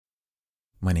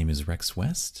My name is Rex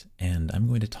West, and I'm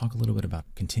going to talk a little bit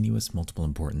about continuous multiple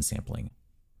importance sampling.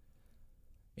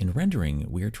 In rendering,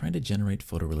 we are trying to generate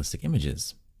photorealistic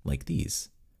images, like these.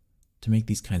 To make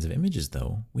these kinds of images,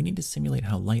 though, we need to simulate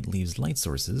how light leaves light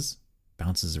sources,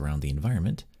 bounces around the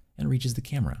environment, and reaches the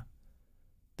camera.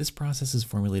 This process is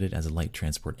formulated as a light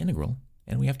transport integral,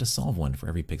 and we have to solve one for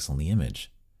every pixel in the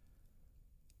image.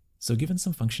 So given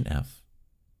some function f,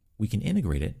 we can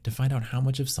integrate it to find out how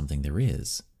much of something there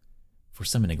is. For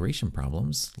some integration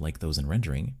problems, like those in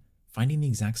rendering, finding the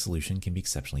exact solution can be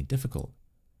exceptionally difficult.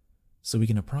 So we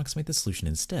can approximate the solution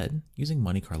instead using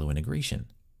Monte Carlo integration.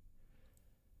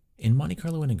 In Monte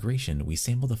Carlo integration, we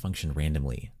sample the function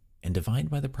randomly and divide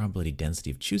by the probability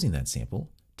density of choosing that sample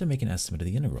to make an estimate of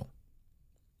the integral.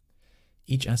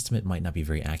 Each estimate might not be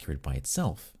very accurate by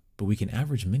itself, but we can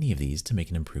average many of these to make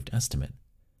an improved estimate.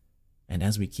 And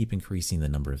as we keep increasing the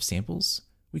number of samples,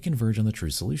 we converge on the true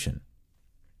solution.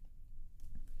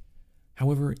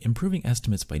 However, improving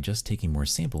estimates by just taking more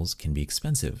samples can be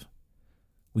expensive.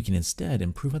 We can instead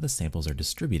improve how the samples are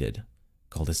distributed,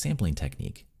 called a sampling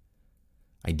technique.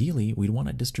 Ideally, we'd want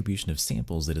a distribution of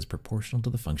samples that is proportional to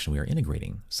the function we are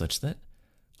integrating, such that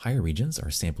higher regions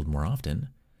are sampled more often,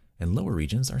 and lower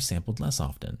regions are sampled less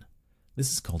often.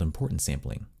 This is called importance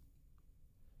sampling.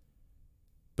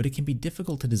 But it can be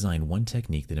difficult to design one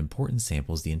technique that importance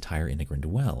samples the entire integrand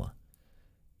well.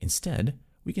 Instead,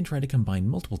 we can try to combine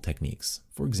multiple techniques,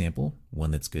 for example, one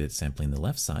that's good at sampling the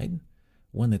left side,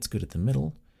 one that's good at the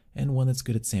middle, and one that's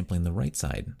good at sampling the right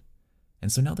side.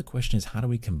 And so now the question is, how do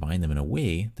we combine them in a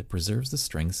way that preserves the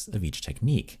strengths of each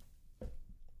technique?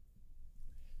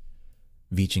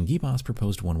 Veach and Gibbos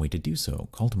proposed one way to do so,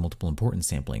 called multiple importance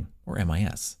sampling, or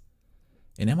MIS.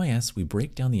 In MIS, we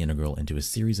break down the integral into a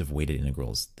series of weighted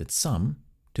integrals that sum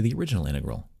to the original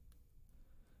integral.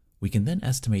 We can then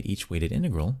estimate each weighted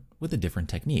integral with a different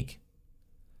technique.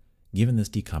 Given this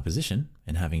decomposition,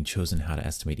 and having chosen how to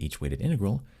estimate each weighted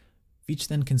integral, Veach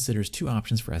then considers two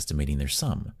options for estimating their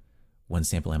sum: one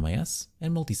sample MIS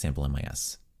and multi-sample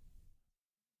MIS.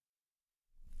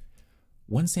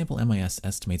 One sample MIS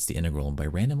estimates the integral by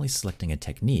randomly selecting a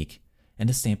technique and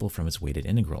a sample from its weighted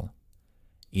integral.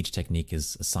 Each technique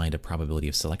is assigned a probability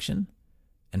of selection,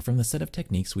 and from the set of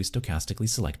techniques we stochastically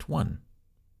select one.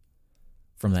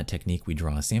 From that technique we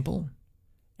draw a sample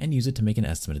and use it to make an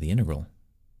estimate of the integral.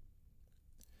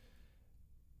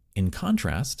 In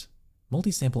contrast,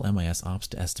 multi-sample MIS opts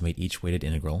to estimate each weighted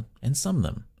integral and sum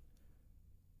them.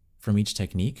 From each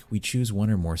technique, we choose one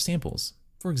or more samples.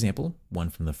 For example, one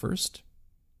from the first,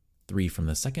 3 from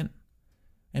the second,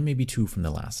 and maybe 2 from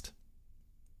the last.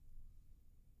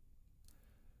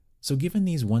 So given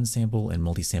these one-sample and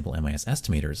multi-sample MIS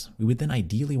estimators, we would then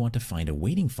ideally want to find a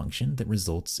weighting function that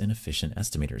results in efficient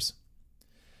estimators.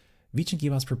 Veach and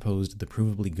Gibbos proposed the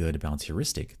provably good bounce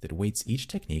heuristic that weights each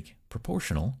technique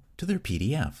proportional to their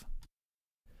PDF.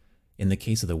 In the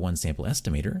case of the one-sample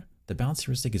estimator, the bounce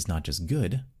heuristic is not just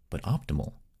good, but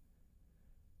optimal.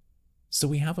 So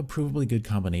we have a provably good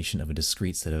combination of a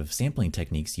discrete set of sampling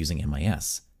techniques using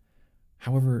MIS.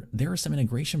 However, there are some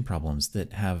integration problems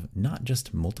that have not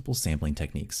just multiple sampling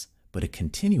techniques, but a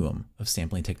continuum of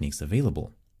sampling techniques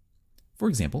available. For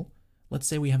example, let's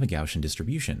say we have a Gaussian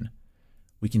distribution.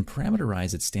 We can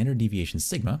parameterize its standard deviation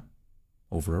sigma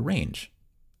over a range,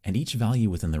 and each value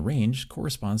within the range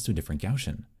corresponds to a different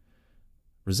Gaussian,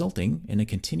 resulting in a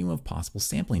continuum of possible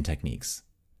sampling techniques.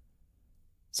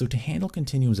 So to handle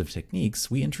continuums of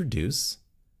techniques, we introduce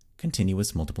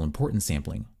continuous multiple importance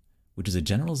sampling, which is a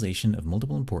generalization of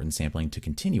multiple importance sampling to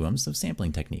continuums of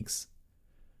sampling techniques.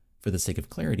 For the sake of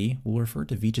clarity, we'll refer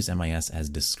to Veach's MIS as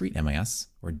discrete MIS,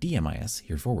 or DMIS,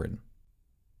 here forward.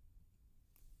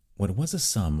 What was a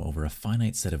sum over a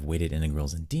finite set of weighted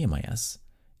integrals in DMIS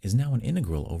is now an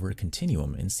integral over a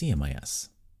continuum in CMIS.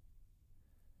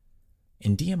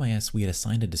 In DMIS, we had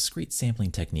assigned a discrete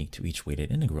sampling technique to each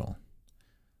weighted integral.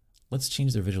 Let's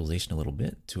change the visualization a little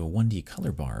bit to a 1D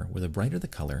color bar where the brighter the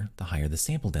color, the higher the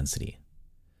sample density.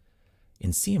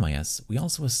 In CMIS, we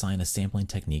also assign a sampling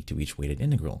technique to each weighted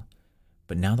integral,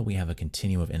 but now that we have a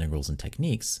continuum of integrals and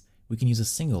techniques, we can use a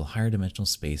single higher dimensional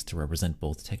space to represent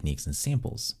both techniques and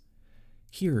samples.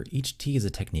 Here, each T is a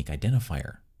technique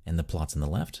identifier, and the plots on the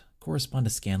left correspond to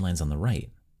scan lines on the right.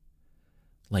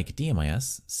 Like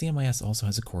DMIS, CMIS also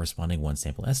has a corresponding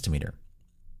one-sample estimator.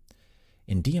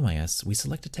 In DMIS, we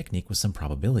select a technique with some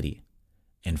probability,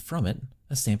 and from it,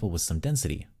 a sample with some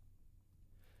density.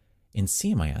 In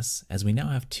CMIS, as we now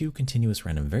have two continuous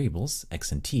random variables,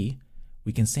 x and t,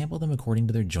 we can sample them according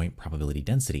to their joint probability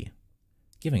density,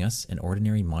 giving us an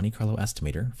ordinary Monte Carlo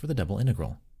estimator for the double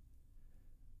integral.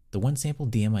 The one-sample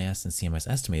DMIS and CMIS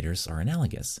estimators are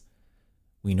analogous.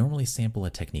 we normally sample a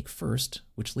technique first,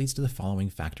 which leads to the following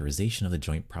factorization of the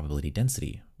joint probability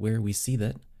density, where we see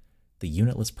that the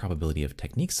unitless probability of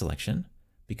technique selection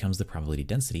becomes the probability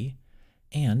density,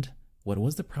 and what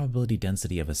was the probability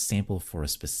density of a sample for a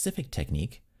specific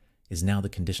technique is now the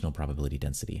conditional probability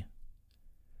density.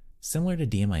 Similar to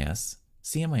DMIS,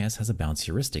 CMIS has a bounce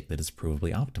heuristic that is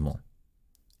provably optimal,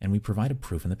 and we provide a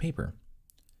proof in the paper.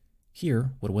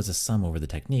 Here, what was a sum over the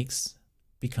techniques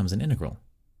becomes an integral.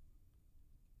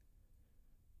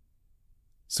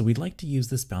 So we'd like to use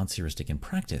this bounce heuristic in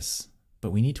practice,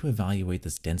 but we need to evaluate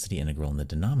this density integral in the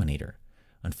denominator.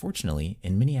 Unfortunately,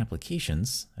 in many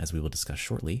applications, as we will discuss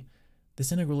shortly,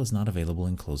 this integral is not available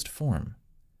in closed form.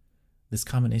 This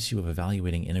common issue of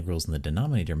evaluating integrals in the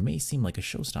denominator may seem like a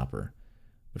showstopper,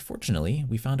 but fortunately,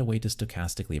 we found a way to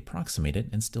stochastically approximate it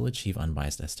and still achieve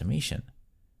unbiased estimation.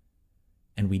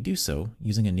 And we do so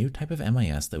using a new type of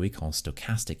MIS that we call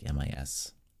stochastic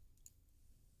MIS.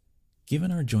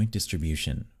 Given our joint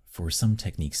distribution for some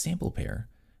technique sample pair,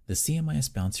 the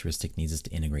CMIS bounce heuristic needs us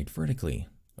to integrate vertically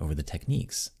over the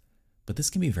techniques, but this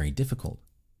can be very difficult.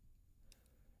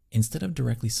 Instead of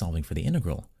directly solving for the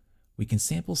integral, we can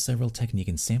sample several technique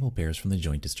and sample pairs from the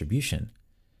joint distribution,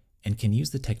 and can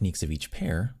use the techniques of each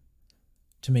pair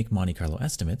to make Monte Carlo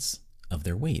estimates of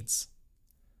their weights.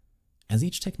 As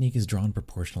each technique is drawn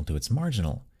proportional to its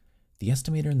marginal, the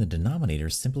estimator in the denominator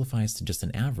simplifies to just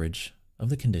an average of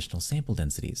the conditional sample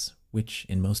densities, which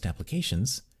in most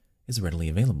applications is readily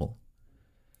available.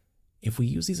 If we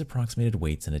use these approximated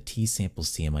weights in a t-sample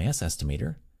CMIS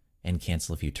estimator and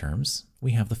cancel a few terms,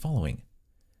 we have the following,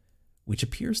 which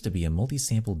appears to be a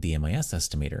multi-sample DMIS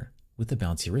estimator with the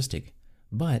bounce heuristic,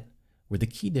 but where the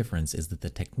key difference is that the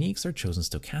techniques are chosen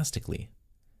stochastically.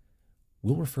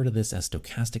 We'll refer to this as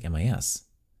stochastic MIS.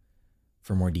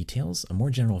 For more details, a more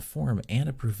general form, and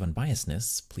a proof of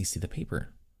unbiasedness, please see the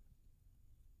paper.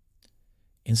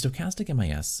 In stochastic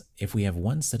MIS, if we have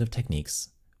one set of techniques,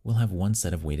 we'll have one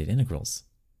set of weighted integrals.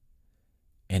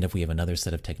 And if we have another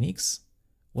set of techniques,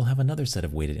 we'll have another set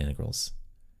of weighted integrals.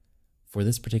 For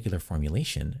this particular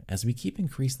formulation, as we keep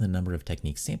increasing the number of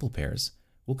technique sample pairs,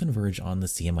 we'll converge on the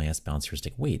CMIS bounce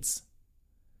heuristic weights.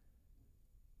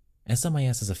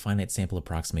 SMIS as a finite sample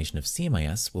approximation of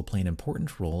CMIS will play an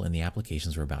important role in the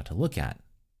applications we're about to look at.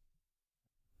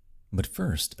 But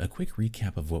first, a quick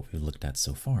recap of what we've looked at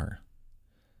so far.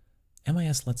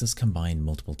 MIS lets us combine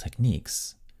multiple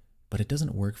techniques, but it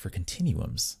doesn't work for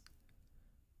continuums.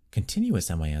 Continuous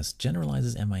MIS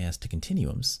generalizes MIS to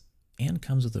continuums and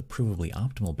comes with a provably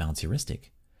optimal bounce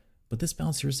heuristic, but this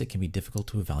bounce heuristic can be difficult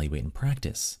to evaluate in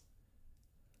practice.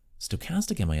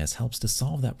 Stochastic MIS helps to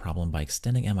solve that problem by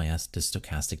extending MIS to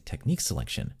stochastic technique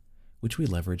selection, which we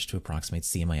leverage to approximate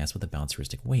CMIS with the bounce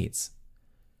heuristic weights.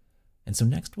 And so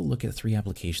next we'll look at three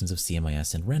applications of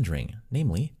CMIS in rendering,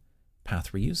 namely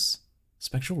path reuse,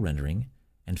 spectral rendering,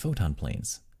 and photon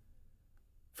planes.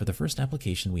 For the first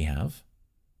application we have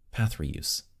path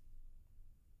reuse.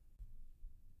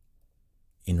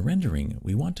 In rendering,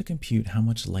 we want to compute how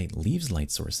much light leaves light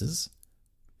sources,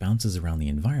 bounces around the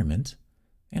environment,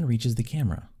 and reaches the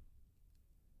camera.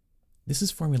 This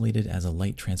is formulated as a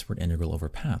light transport integral over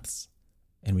paths,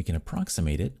 and we can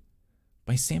approximate it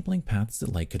by sampling paths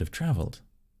that light could have traveled.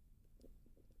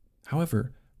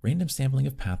 However, random sampling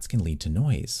of paths can lead to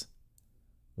noise.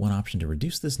 One option to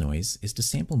reduce this noise is to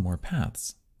sample more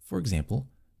paths, for example,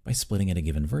 by splitting at a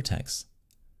given vertex.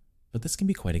 But this can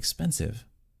be quite expensive.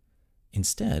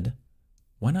 Instead,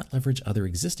 why not leverage other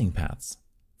existing paths,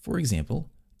 for example,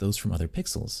 those from other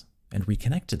pixels, and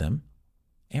reconnect to them,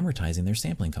 amortizing their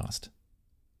sampling cost?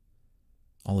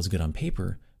 All is good on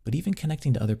paper, but even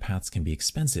connecting to other paths can be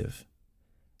expensive.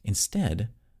 Instead,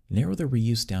 narrow the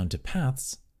reuse down to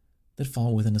paths that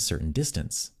fall within a certain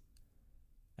distance.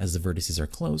 As the vertices are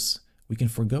close, we can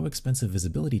forego expensive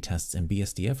visibility tests and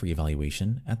BSDF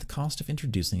reevaluation at the cost of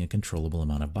introducing a controllable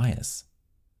amount of bias.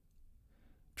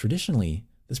 Traditionally,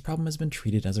 this problem has been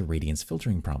treated as a radiance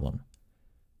filtering problem.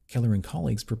 Keller and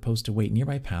colleagues proposed to weight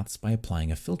nearby paths by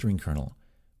applying a filtering kernel,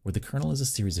 where the kernel is a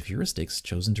series of heuristics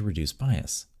chosen to reduce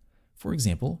bias. For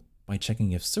example, by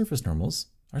checking if surface normals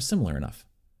are similar enough.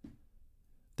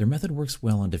 Their method works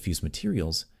well on diffuse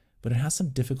materials, but it has some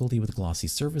difficulty with glossy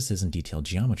surfaces and detailed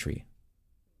geometry.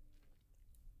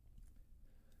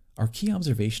 Our key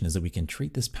observation is that we can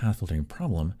treat this path filtering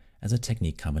problem as a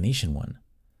technique combination one.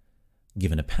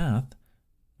 Given a path,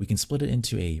 we can split it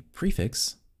into a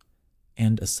prefix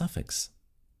and a suffix.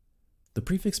 The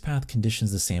prefix path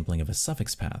conditions the sampling of a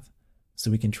suffix path,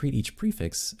 so we can treat each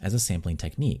prefix as a sampling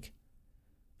technique.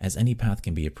 As any path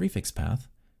can be a prefix path,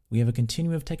 we have a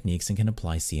continuum of techniques and can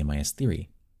apply CMIS theory.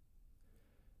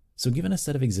 So given a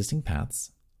set of existing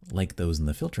paths, like those in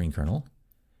the filtering kernel,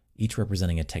 each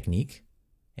representing a technique,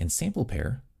 and sample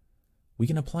pair, we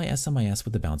can apply SMIS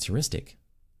with the bounce heuristic.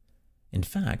 In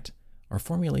fact, our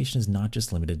formulation is not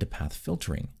just limited to path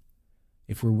filtering.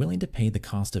 If we're willing to pay the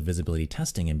cost of visibility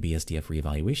testing and BSDF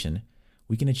reevaluation,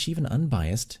 we can achieve an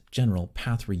unbiased, general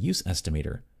path reuse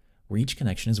estimator, where each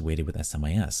connection is weighted with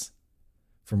SMIS.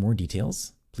 For more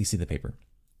details, please see the paper.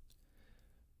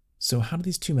 So how do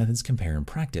these two methods compare in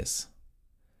practice?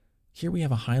 Here we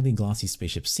have a highly glossy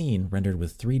spaceship scene rendered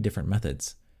with 3 different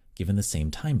methods, given the same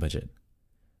time budget.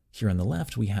 Here on the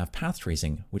left we have path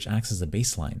tracing, which acts as a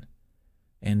baseline,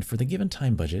 and for the given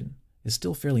time budget is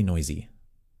still fairly noisy.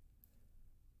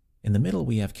 In the middle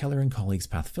we have Keller and colleagues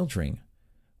path filtering,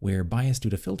 where bias due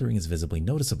to filtering is visibly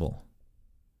noticeable.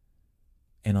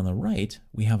 And on the right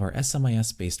we have our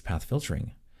SMIS-based path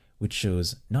filtering, which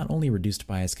shows not only reduced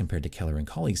bias compared to Keller and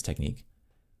colleagues technique,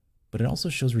 but it also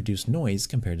shows reduced noise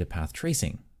compared to path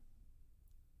tracing.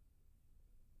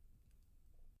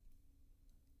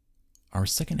 Our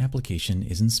second application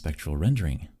is in spectral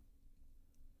rendering.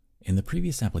 In the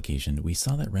previous application, we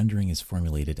saw that rendering is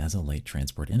formulated as a light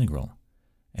transport integral,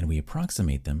 and we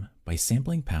approximate them by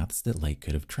sampling paths that light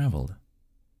could have traveled.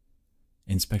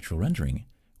 In spectral rendering,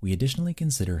 we additionally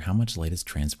consider how much light is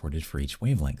transported for each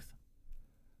wavelength.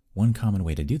 One common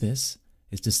way to do this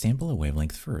is to sample a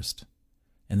wavelength first,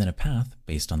 and then a path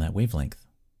based on that wavelength.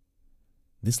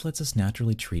 This lets us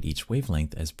naturally treat each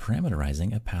wavelength as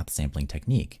parameterizing a path sampling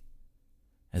technique.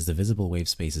 As the visible wave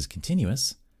space is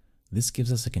continuous, this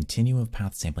gives us a continuum of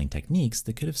path sampling techniques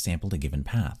that could have sampled a given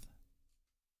path.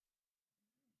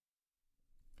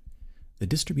 The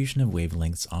distribution of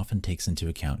wavelengths often takes into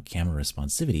account camera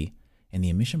responsivity and the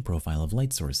emission profile of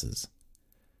light sources.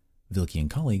 Wilke and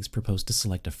colleagues proposed to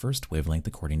select a first wavelength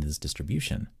according to this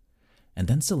distribution, and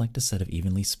then select a set of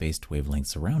evenly spaced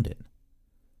wavelengths around it.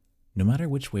 No matter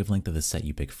which wavelength of the set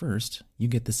you pick first, you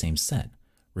get the same set,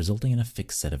 resulting in a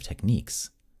fixed set of techniques.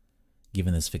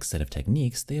 Given this fixed set of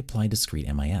techniques, they apply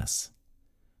discrete MIS.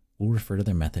 We'll refer to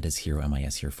their method as hero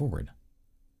MIS here forward.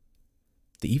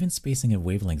 The even spacing of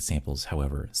wavelength samples,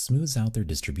 however, smooths out their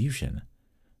distribution.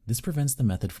 This prevents the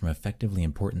method from effectively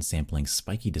importance sampling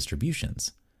spiky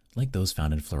distributions, like those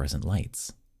found in fluorescent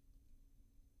lights.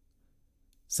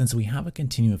 Since we have a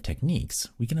continuum of techniques,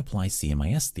 we can apply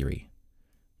CMIS theory.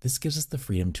 This gives us the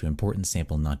freedom to importance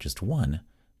sample not just one,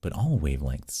 but all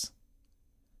wavelengths.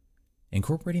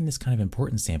 Incorporating this kind of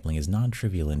importance sampling is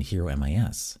non-trivial in hero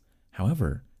MIS.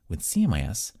 However, with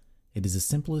CMIS, it is as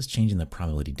simple as changing the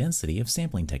probability density of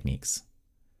sampling techniques.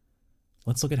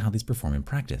 Let's look at how these perform in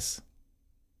practice.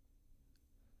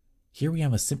 Here we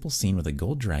have a simple scene with a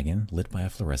gold dragon lit by a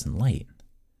fluorescent light,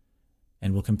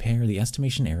 and we'll compare the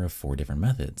estimation error of 4 different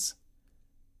methods: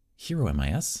 hero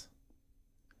MIS,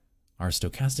 our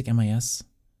stochastic MIS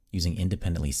using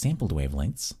independently sampled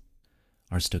wavelengths,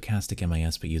 our stochastic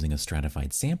MIS but using a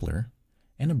stratified sampler,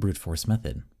 and a brute force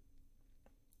method.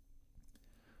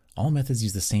 All methods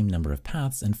use the same number of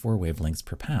paths and 4 wavelengths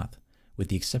per path, with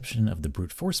the exception of the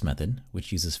brute force method,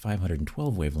 which uses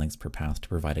 512 wavelengths per path to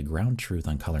provide a ground truth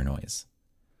on color noise.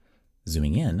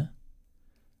 Zooming in,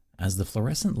 as the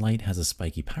fluorescent light has a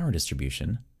spiky power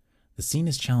distribution, the scene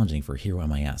is challenging for hero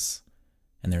MIS,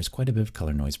 and there is quite a bit of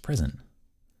color noise present.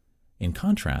 In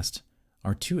contrast,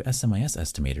 our 2 SMIS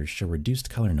estimators show reduced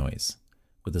color noise,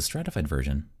 with the stratified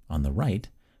version, on the right,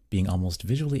 being almost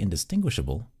visually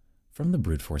indistinguishable from the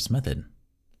brute force method.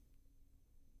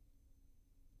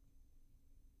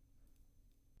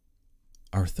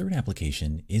 Our third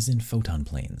application is in photon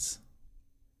planes.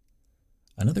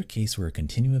 Another case where a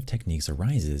continuum of techniques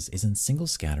arises is in single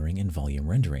scattering and volume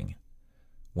rendering.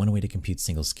 One way to compute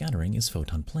single scattering is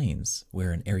photon planes,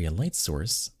 where an area light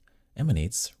source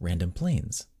emanates random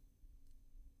planes.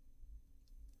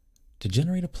 To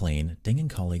generate a plane, Deng and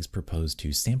colleagues proposed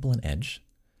to sample an edge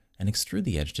and extrude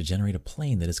the edge to generate a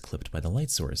plane that is clipped by the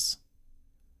light source.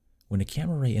 When a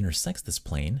camera ray intersects this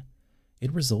plane,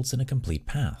 it results in a complete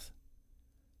path.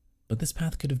 But this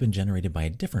path could have been generated by a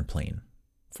different plane,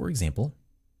 for example,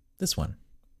 this one.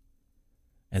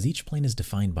 As each plane is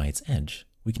defined by its edge,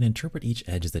 we can interpret each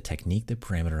edge as the technique that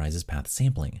parameterizes path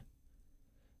sampling.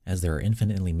 As there are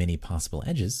infinitely many possible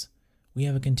edges, we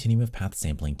have a continuum of path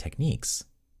sampling techniques.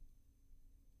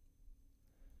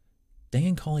 Deng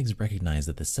and colleagues recognized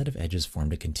that the set of edges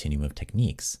formed a continuum of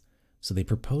techniques, so they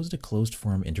proposed a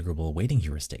closed-form integrable weighting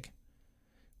heuristic.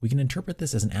 We can interpret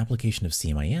this as an application of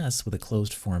CMIS with a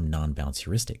closed-form non-bounce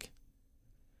heuristic.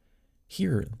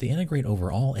 Here, they integrate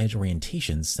over all edge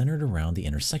orientations centered around the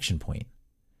intersection point.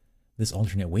 This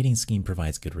alternate weighting scheme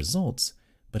provides good results,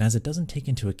 but as it doesn't take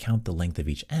into account the length of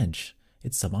each edge,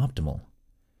 it's suboptimal.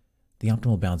 The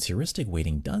optimal bounds heuristic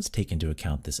weighting does take into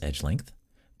account this edge length,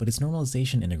 but its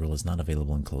normalization integral is not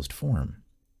available in closed form.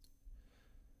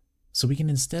 So we can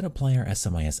instead apply our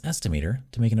SMIS estimator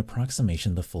to make an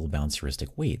approximation of the full bounds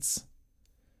heuristic weights.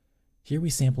 Here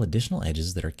we sample additional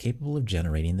edges that are capable of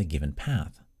generating the given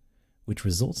path, which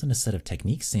results in a set of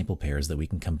technique sample pairs that we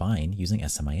can combine using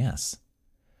SMIS.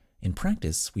 In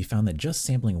practice, we found that just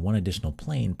sampling one additional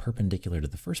plane perpendicular to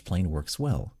the first plane works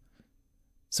well.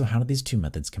 So how do these two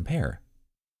methods compare?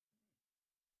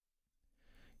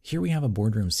 Here we have a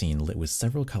boardroom scene lit with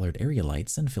several colored area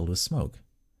lights and filled with smoke.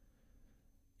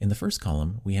 In the first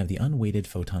column, we have the unweighted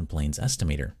Photon Planes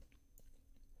estimator.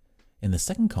 In the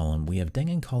second column, we have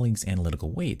Deng and colleagues'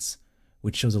 analytical weights,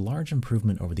 which shows a large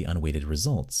improvement over the unweighted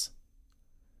results.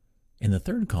 In the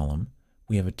third column,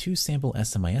 we have a two-sample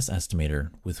SMIS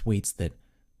estimator with weights that,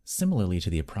 similarly to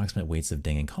the approximate weights of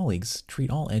Deng and colleagues, treat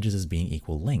all edges as being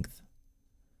equal length.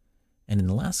 And in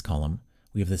the last column,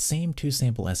 we have the same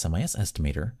two-sample SMIS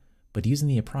estimator, but using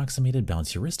the approximated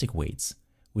bounds heuristic weights,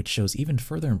 which shows even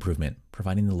further improvement,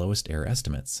 providing the lowest error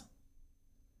estimates.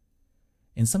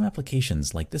 In some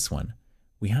applications, like this one,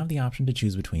 we have the option to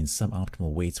choose between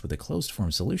suboptimal weights with a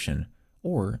closed-form solution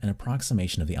or an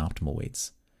approximation of the optimal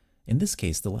weights. In this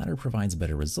case, the latter provides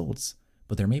better results,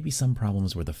 but there may be some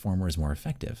problems where the former is more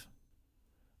effective.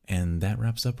 And that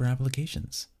wraps up our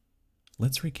applications.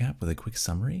 Let's recap with a quick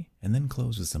summary and then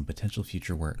close with some potential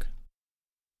future work.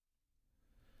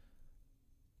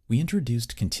 We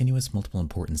introduced continuous multiple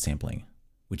importance sampling,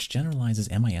 which generalizes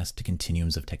MIS to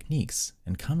continuums of techniques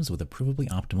and comes with a provably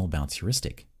optimal bounds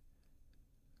heuristic.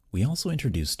 We also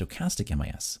introduced stochastic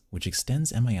MIS, which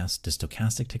extends MIS to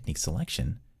stochastic technique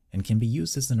selection and can be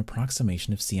used as an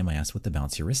approximation of CMIS with the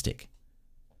bounds heuristic.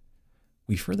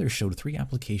 We further showed 3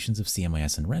 applications of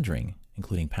CMIS in rendering,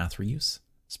 including path reuse,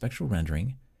 spectral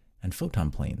rendering, and photon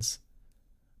planes.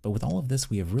 But with all of this,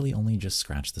 we have really only just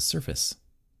scratched the surface.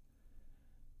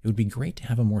 It would be great to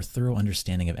have a more thorough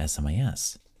understanding of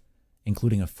SMIS,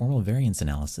 including a formal variance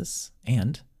analysis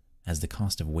and, as the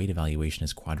cost of weight evaluation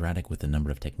is quadratic with the number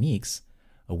of techniques,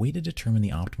 a way to determine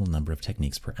the optimal number of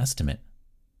techniques per estimate.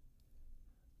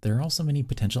 There are also many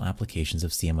potential applications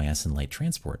of CMIS in light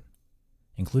transport,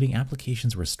 including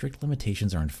applications where strict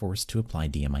limitations are enforced to apply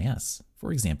DMIS,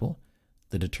 for example,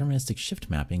 the deterministic shift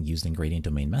mapping used in gradient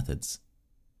domain methods,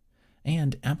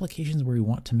 and applications where we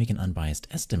want to make an unbiased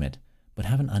estimate but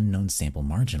have an unknown sample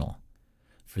marginal.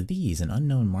 For these, an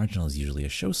unknown marginal is usually a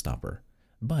showstopper,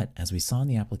 but as we saw in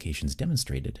the applications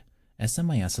demonstrated,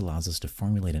 SMIS allows us to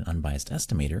formulate an unbiased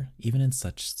estimator even in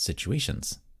such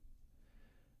situations.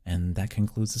 And that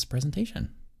concludes this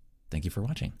presentation. Thank you for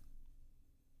watching.